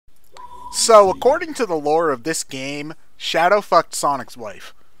So, according to the lore of this game, Shadow fucked Sonic's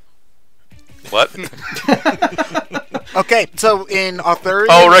wife. What? Okay, so in Arthurian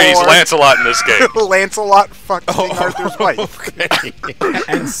Oh, right, he's lore, Lancelot in this game. Lancelot fucked King Arthur's wife. Okay.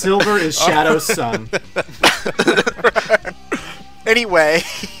 And Silver is Shadow's son. Anyway,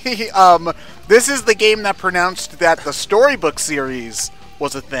 this is the game that pronounced that the storybook series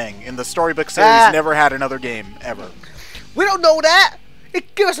was a thing, and the storybook series never had another game ever. We don't know that.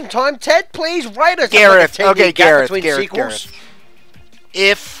 Give us some time, Ted. Please write us. Gareth, Like okay, Gareth, Gareth. Gareth.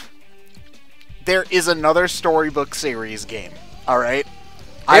 If there is another storybook series game, all right,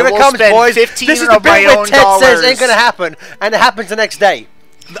 Here it comes, boys. This is the bit where Ted says ain't gonna happen, and it happens the next day.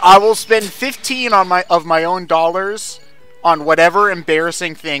 I will spend 15 of my own dollars on whatever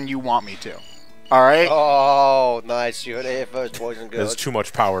embarrassing thing you want me to. All right. Oh, nice! You heard it here first, boys and girls. There's too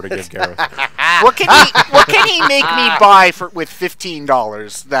much power to give Gareth. What can he make me buy with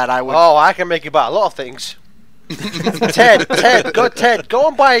 $15 that I would? Oh, I can make you buy a lot of things. Ted, go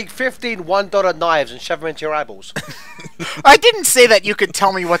and buy 15 $1 knives and shove them into your eyeballs. I didn't say that you could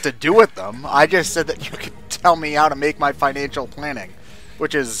tell me what to do with them. I just said that you could tell me how to make my financial planning,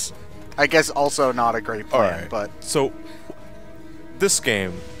 which is, I guess, also not a great plan. All right. But so, this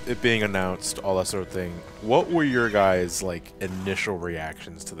game, it being announced, all that sort of thing. What were your guys' initial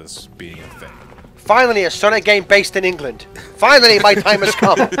reactions to this being a thing? Finally, a Sonic game based in England. Finally, my time has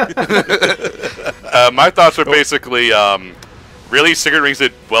come. My thoughts are basically, really, Secret Rings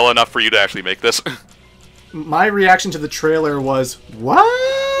did well enough for you to actually make this? My reaction to the trailer was,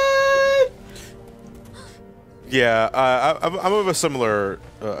 what? Yeah, I'm of a similar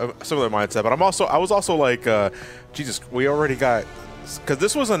mindset, but I was also like, Jesus, we already got, because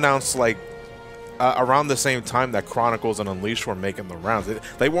this was announced around the same time that Chronicles and Unleashed were making the rounds.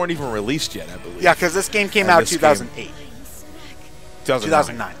 They weren't even released yet, I believe. yeah, because this game came out 2008.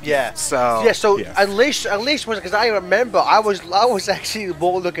 2009. Yeah. So Yeah. Unleashed was, because I remember I was actually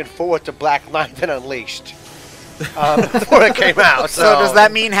more looking forward to Black Knight than Unleashed before it came out. So does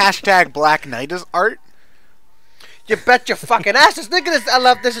that mean hashtag Black Knight is art? You bet your fucking ass! Look at this. I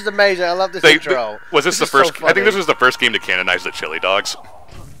love this. Is amazing. I love this intro. Was this the is so first? I think this funny. was the first game to canonize the chili dogs.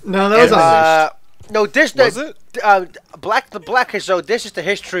 No, that was Unleashed. No, this Was it? the black. So this is the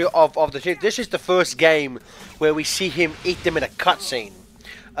history of the. This is the first game where we see him eat them in a cutscene.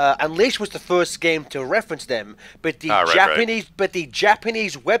 Unleashed was the first game to reference them, but the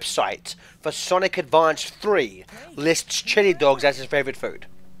Japanese website for Sonic Advance 3 lists chili dogs as his favorite food.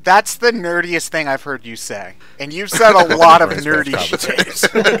 That's the nerdiest thing I've heard you say, and you've said a lot of nerdy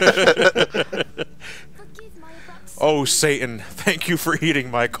shit. Oh, Satan, thank you for heeding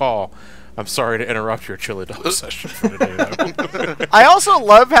my call. I'm sorry to interrupt your chili dog session for today. I also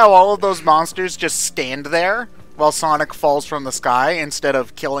love how all of those monsters just stand there while Sonic falls from the sky instead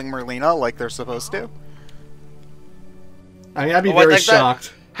of killing Merlina like they're supposed to. I mean, I'd be very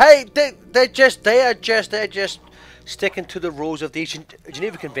shocked. Hey, they're just sticking to the rules of the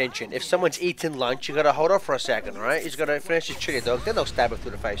Geneva Convention. If someone's eating lunch, you gotta hold off for a second, right? He's gotta finish his chili dog, then they'll stab him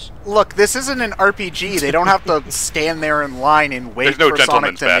through the face. Look, this isn't an RPG. They don't have to stand there in line and wait for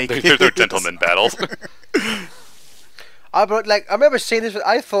Sonic to make There's no gentleman battles. I remember seeing this.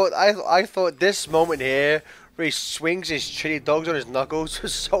 I thought this moment here where he swings his chili dogs on his knuckles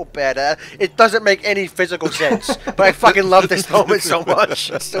was so bad. It doesn't make any physical sense, but I fucking love this moment so much.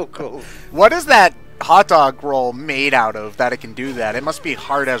 It's so cool. What is that hot dog roll made out of that it can do that? It must be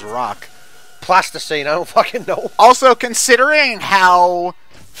hard as rock. Plasticine, I don't fucking know. Also, considering how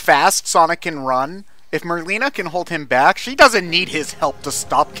fast Sonic can run, if Merlina can hold him back, she doesn't need his help to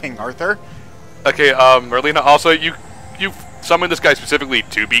stop King Arthur. Okay, Merlina, also, you summoned this guy specifically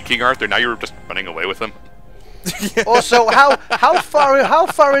to beat King Arthur, now you're just running away with him. Also, how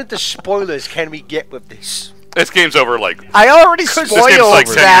far into spoilers can we get with this? This game's over, I already game's spoiled like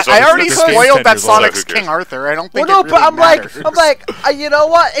 10 that. years old. I already This game's spoiled 10 that years old, Sonic's so who cares? King Arthur. I don't think Well, no, it but really matters. I'm like, you know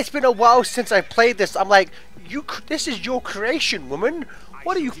what? It's been a while since I played this. I'm like, this is your creation, woman.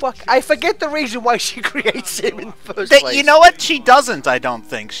 What do you I forget the reason why she creates him in the first place. You know what? She doesn't, I don't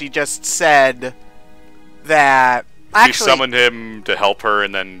think. She just said that... She summoned him to help her,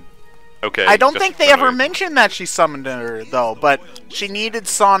 and then... Okay. I don't think they ever mentioned that she summoned her, though, but she needed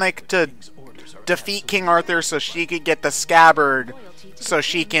Sonic to defeat King Arthur so she could get the scabbard so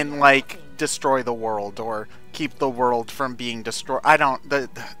she can, destroy the world or keep the world from being destroyed.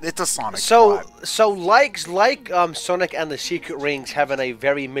 It's a Sonic plot. So like Sonic and the Secret Rings having a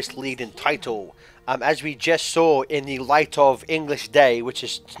very misleading title, as we just saw in the light of English day, which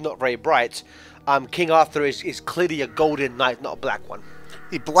is not very bright, King Arthur is clearly a golden knight, not a black one.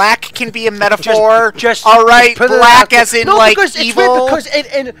 Black can be a metaphor. Just all right, put it black out there. as in No, like because evil. It's weird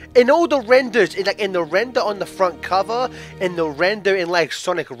because in all the renders, in the render on the front cover, in the render in like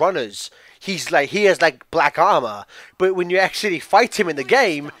Sonic Runners, he has like black armor, but when you actually fight him in the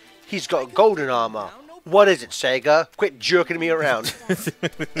game, he's got golden armor. What is it, Sega? Quit jerking me around.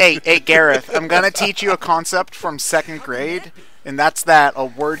 Hey, Gareth, I'm gonna teach you a concept from 2nd grade, and that's that a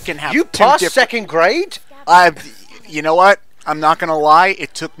word can have You two passed different. 2nd grade? You know what? I'm not gonna lie.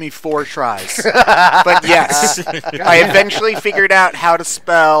 It took me 4 tries, but yes, I eventually figured out how to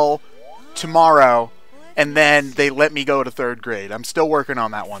spell tomorrow, and then they let me go to 3rd grade. I'm still working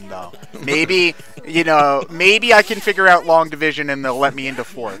on that one though. Maybe maybe I can figure out long division and they'll let me into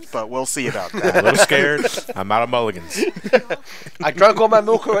 4th, but we'll see about that. A little scared. I'm out of mulligans. I drank all my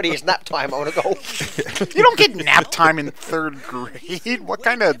milk already. It's nap time. I want to go. You don't get nap time in 3rd grade. What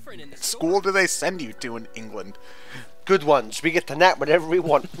kind of school do they send you to in England? Good ones. We get to nap whenever we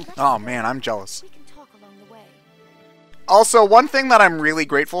want. Oh man, I'm jealous. Also, one thing that I'm really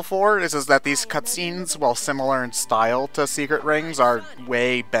grateful for is that these cutscenes, while similar in style to Secret Rings, are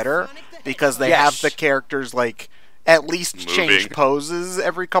way better because they have the characters like at least change poses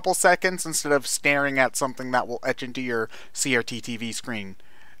every couple seconds instead of staring at something that will etch into your CRT TV screen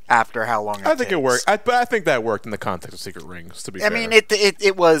after how long it takes. I think it worked. But I think that worked in the context of Secret Rings, to be fair. I mean,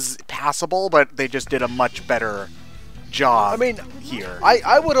 it was passable, but they just did a much better job. I mean, here. I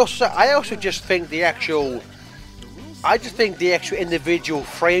also just think the actual individual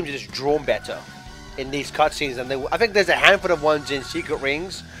frames are just drawn better in these cutscenes than I think there's a handful of ones in Secret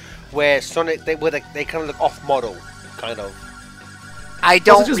Rings where Sonic they kind of look off model, kind of. I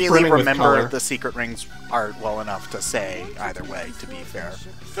don't really brimming with remember color. the Secret Rings art well enough to say either way, to be fair.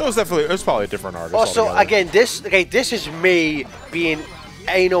 it was probably a different artist. Also, altogether. again, this is me being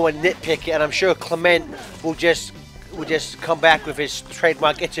anal and nitpicky, and I'm sure Clement will just come back with his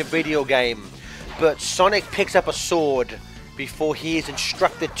trademark. It's a video game, but Sonic picks up a sword before he is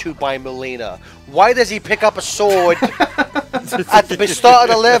instructed to by Melina. Why does he pick up a sword at the start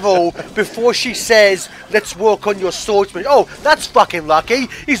of the level before she says, "Let's work on your swordsman"? Oh, that's fucking lucky.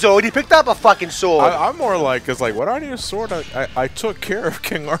 He's already picked up a fucking sword. I'm more like, what do I need a sword? I took care of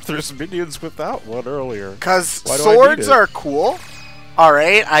King Arthur's minions without one earlier. Because Why do I swords need it? are cool.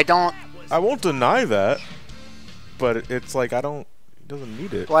 Alright, I won't deny that, but it's like it doesn't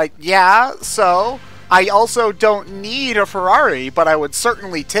need it. like, yeah, so I also don't need a Ferrari, but I would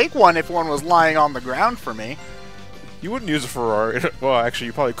certainly take one if one was lying on the ground for me. You wouldn't use a Ferrari. Well, actually,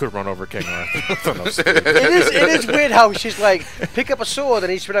 you probably could run over King Arthur. It is weird how she's like, pick up a sword,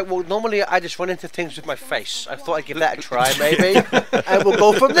 and he's like, well, normally I just run into things with my face. I thought I'd give that a try, maybe, and we'll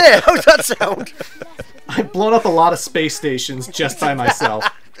go from there. How's that sound? I've blown up a lot of space stations just by myself.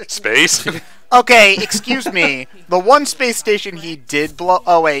 Space? Okay, excuse me. The one space station he did blow...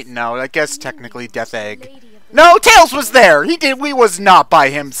 Oh, wait, no. I guess technically Death Egg. No, Tails was there! He was not by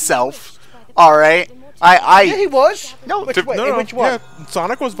himself. Alright? Yeah, he was. No, which one? Yeah,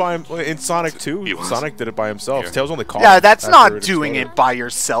 Sonic was by him in Sonic 2. He was. Sonic did it by himself. Yeah. Tails only called. Yeah, him that's after not doing exploded. it by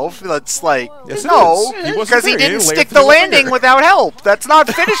yourself. That's like... Yes, it no, is. He wasn't because he there. He didn't didn't lay stick it the through the landing finger. without help. That's not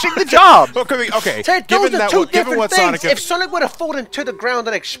finishing the job. Okay. Ted, those Given are that, two given different what things. Sonic, If Sonic would have fallen to the ground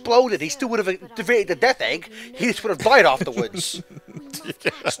and exploded, he still would have defeated the Death Egg. He just would have died afterwards.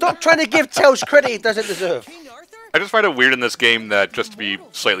 Stop trying to give Tails credit he doesn't deserve. I just find it weird in this game that, just to be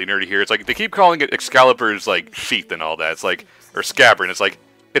slightly nerdy here, it's like they keep calling it Excalibur's like sheath and all that. It's like, or scabbard. And it's like,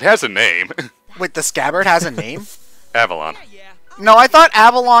 it has a name. Wait, the scabbard has a name? Avalon. No, I thought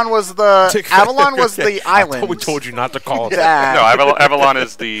Avalon was the island. we told you not to call it. that. No, Avalon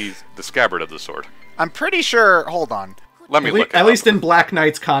is the scabbard of the sword. I'm pretty sure... Hold on. Let me look it At up. least in Black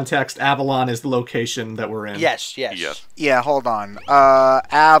Knight's context, Avalon is the location that we're in. Yes. Yes. Yeah, hold on.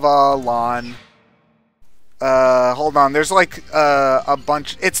 Avalon. Hold on. There's like a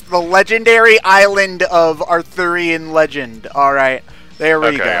bunch. It's the legendary island of Arthurian legend. All right, there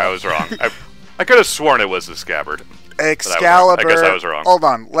we go. Okay, I was wrong. I could have sworn it was the scabbard. Excalibur. I guess I was wrong. Hold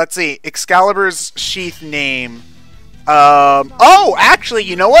on. Let's see. Excalibur's sheath name. Oh, actually,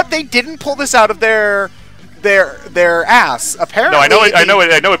 you know what? They didn't pull this out of their ass. Apparently. No, I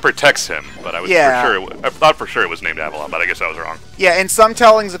know it protects him, but I was Yeah. for sure. I thought for sure it was named Avalon, but I guess I was wrong. Yeah, in some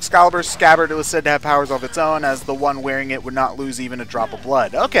tellings, Excalibur's scabbard was said to have powers of its own, as the one wearing it would not lose even a drop of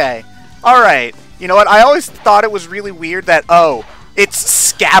blood. Okay. Alright. You know what? I always thought it was really weird that, its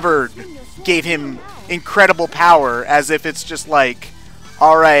scabbard gave him incredible power, as if it's just like,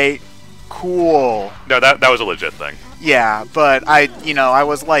 alright, cool. No, that was a legit thing. Yeah, but I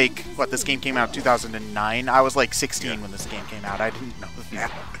was like, this game came out in 2009? I was like 16 when this game came out. I didn't know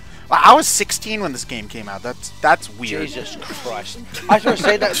that. I was 16 when this game came out. That's weird. Jesus Christ! I just want to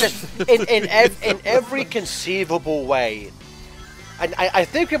say that just in every conceivable way, and I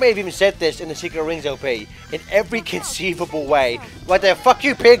think we may have even said this in the Secret Rings LP. In every conceivable way, right there. Fuck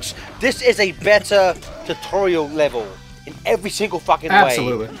you, pigs. This is a better tutorial level in every single fucking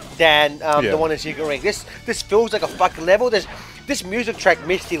way than the one in Secret Ring. This feels like a fucking level. This music track,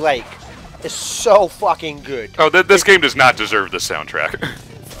 Misty Lake, is so fucking good. Oh, this game does not deserve this soundtrack.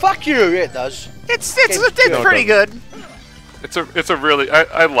 Fuck you, it does. It's pretty good. It's a really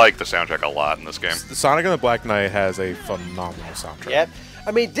I like the soundtrack a lot in this game. Sonic and the Black Knight has a phenomenal soundtrack. Yep.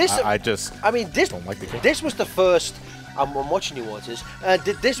 I mean this. This don't like the game. This was the first. I'm watching you, Waters.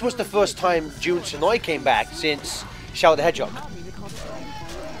 This was the first time Jun Senoi came back since Shadow the Hedgehog.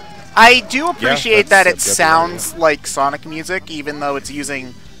 I do appreciate that it sounds like Sonic music, even though it's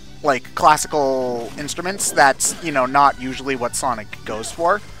using like classical instruments. That's, you know, not usually what Sonic goes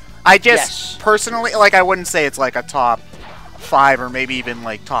for. I just personally, like, I wouldn't say it's like a top 5 or maybe even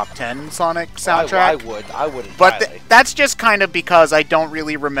like top 10 Sonic soundtrack. I would. But that's just kind of because I don't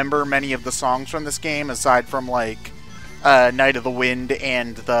really remember many of the songs from this game aside from like Night of the Wind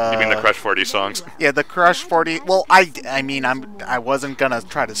and the... You mean the Crush 40 songs? Yeah, the Crush 40... Well, I mean, I wasn't gonna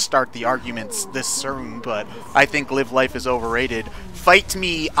try to start the arguments this soon, but I think Live Life is overrated. Fight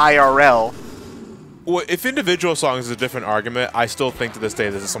Me IRL. Well, if individual songs is a different argument, I still think to this day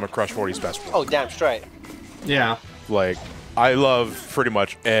this is some of Crush 40's best work. Oh, damn straight. Yeah. Like, I love pretty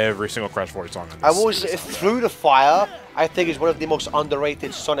much every single Crush 40 song in this. I will say, Through the Fire, I think is one of the most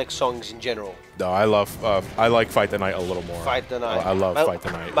underrated Sonic songs in general. No, I like Fight the Night a little more. Fight the Night. I love Fight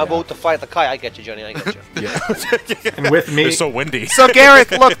the Night. My vote to Fight the Kite. I get you, Johnny. I get you. Yeah. And with me... It's so windy. So,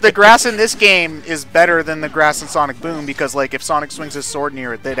 Gareth, look, the grass in this game is better than the grass in Sonic Boom because, like, if Sonic swings his sword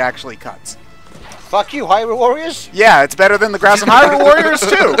near it, it actually cuts. Fuck you, Hyrule Warriors. Yeah, it's better than the grass in Hyrule Warriors,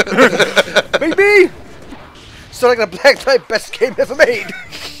 too. Baby! Sonic the Black Knight, best game ever made.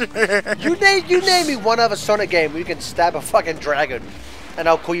 you name me one other Sonic game where you can stab a fucking dragon, and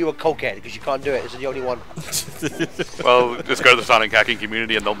I'll call you a cokehead because you can't do it. It's the only one. Well, just go to the Sonic hacking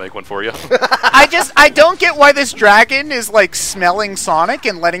community and they'll make one for you. I don't get why this dragon is like smelling Sonic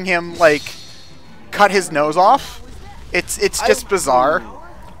and letting him like cut his nose off. It's just bizarre.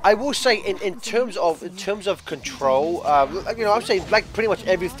 I will say in terms of control, you know, I'm saying like pretty much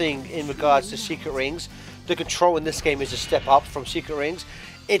everything in regards to Secret Rings. The control in this game is a step up from Secret Rings.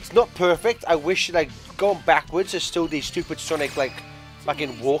 It's not perfect. I wish, like, going backwards is still these stupid Sonic, like,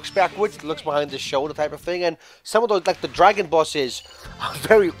 fucking walks backwards, looks behind the shoulder type of thing. And some of those, like, the dragon bosses are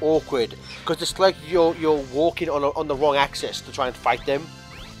very awkward because it's like you're walking on the wrong axis to try and fight them.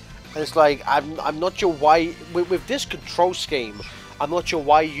 And it's like, I'm not sure why, with this control scheme, I'm not sure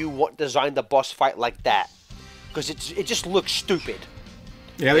why you designed the boss fight like that. Because it just looks stupid.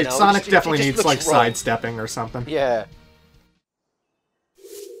 Yeah, You know, Sonic it definitely just needs, looks like, wrong. sidestepping or something. Yeah.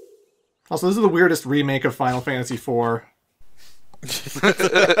 Also, this is the weirdest remake of Final Fantasy IV.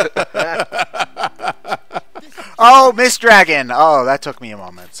 Oh, Miss Dragon. Oh, that took me a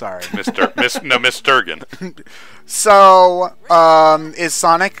moment. Sorry. Miss Sturgeon. So, is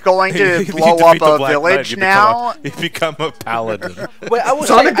Sonic going to blow up a village now? You become a paladin. Wait, I will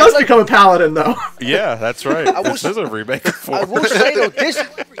Sonic say, does become a paladin, though. Yeah, that's right. This is a remake of 4. I will say though,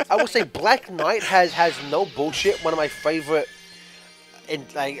 I will say Black Knight has no bullshit. One of my favorite,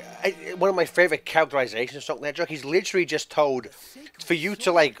 one of my favorite characterizations of Sonic the Hedgehog. He's literally just told, for you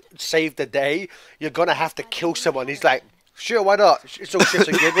to like save the day, you're gonna have to kill someone. He's like, sure, why not? It's all shits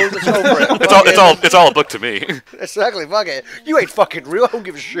and giggles. Let's go for it. It's all a book to me. Exactly. Fuck it. You ain't fucking real. I don't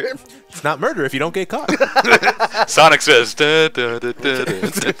give a shit. It's not murder if you don't get caught. Sonic says. Da, da, da, da, da.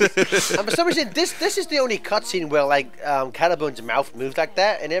 And for some reason, this is the only cutscene where like Caliburne's mouth moves like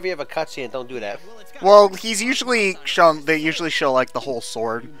that, and every other cutscene don't do that. Well, he's usually shown. They usually show like the whole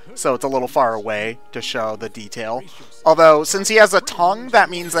sword, so it's a little far away to show the detail. Although, since he has a tongue, that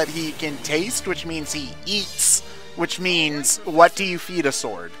means that he can taste, which means he eats, which means what do you feed a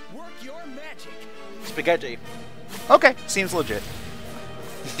sword? Spaghetti. Okay, seems legit.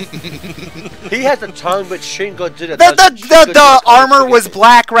 He has a tongue, but Shin Godzilla The armor was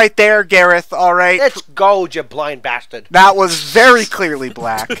black right there, Gareth. All right. That's gold, you blind bastard. That was very clearly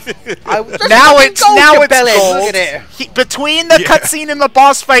black. Now it's gold. Look at it. Between the cutscene and the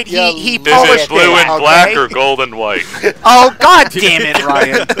boss fight, he Is polished it blue it, and black or gold and white? Oh, god damn it,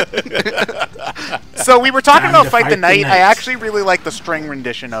 Ryan. So we were talking about Fight the Knight. I actually really like the string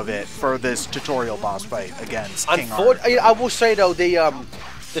rendition of it for this tutorial boss fight against King Arthur. I will say though,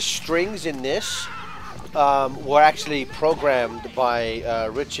 the strings in this were actually programmed by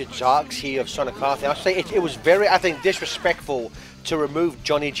Richard Jacques, he of Sonic Arthur. I'll say it was very, I think, disrespectful to remove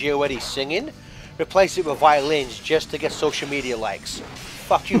Johnny Gioetti singing, replace it with violins just to get social media likes.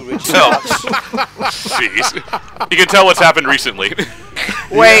 Fuck you, Richard. No. Jeez. You can tell what's happened recently.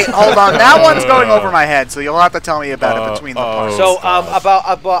 Wait, hold on. That one's going over my head, so you'll have to tell me about it between the parts. So,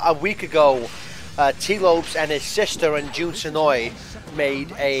 about a week ago, T-Lopes and his sister and June Sonoy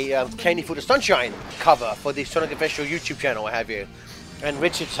made a Candy for the Sunshine cover for the Sonic Official YouTube channel, what have you. And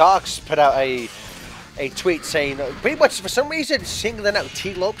Richard Talks put out a tweet saying, pretty much for some reason, singling out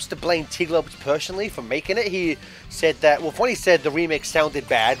T-Lopes to blame T-Lopes personally for making it. He said that, well, funny, he said the remix sounded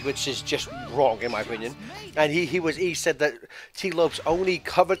bad, which is just wrong in my opinion. And he said that T-Lopes only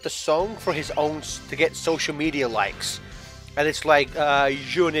covered the song for his own, to get social media likes. And it's like,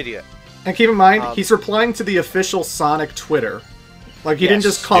 you're an idiot. And keep in mind, he's replying to the official Sonic Twitter. Like, he didn't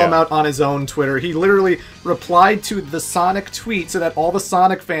just call him out on his own Twitter. He literally replied to the Sonic tweet so that all the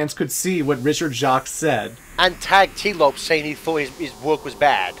Sonic fans could see what Richard Jacques said. And tagged T-Lopes saying he thought his work was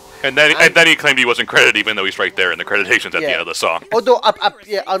bad. And then he claimed he wasn't credited, even though he's right there in the creditations at the end of the song. Although,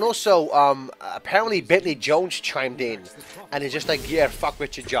 and also, apparently Bentley Jones chimed in, and is just like, yeah, fuck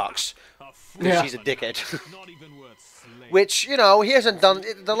Richard Jacques. Because he's a dickhead. Which, you know, he hasn't done...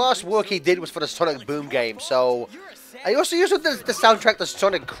 The last work he did was for the Sonic Boom game, so... I also used the soundtrack to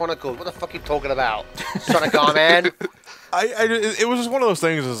Sonic Chronicles. What the fuck are you talking about? Sonic man. It was just one of those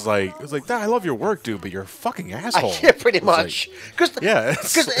things. It was like, I love your work, dude, but you're a fucking asshole. Yeah, pretty much. Because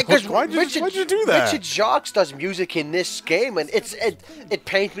why'd you do that? Richard Jacques does music in this game, and it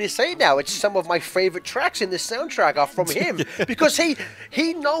pains me to say now, it's some of my favorite tracks in this soundtrack are from him because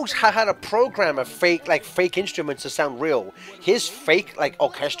he knows how to program a fake instruments to sound real. His fake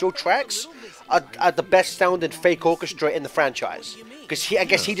orchestral tracks are the best sounding fake orchestra in the franchise. Because I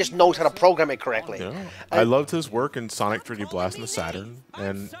guess he just knows how to program it correctly. Yeah. I loved his work in Sonic 3D Blast and the Saturn,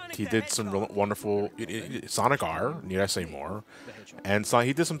 and he did some real wonderful Sonic R. Need I say more? And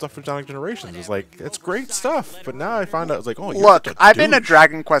he did some stuff for Sonic Generations. It's like, it's great stuff. But now I found out it's like, oh, look, I've been a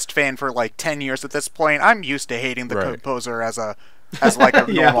Dragon Quest fan for like 10 years at this point. I'm used to hating the composer as like a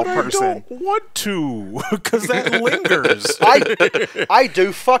normal person. I don't want to, because that lingers. I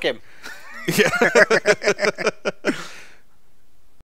do. Fuck him. Yeah.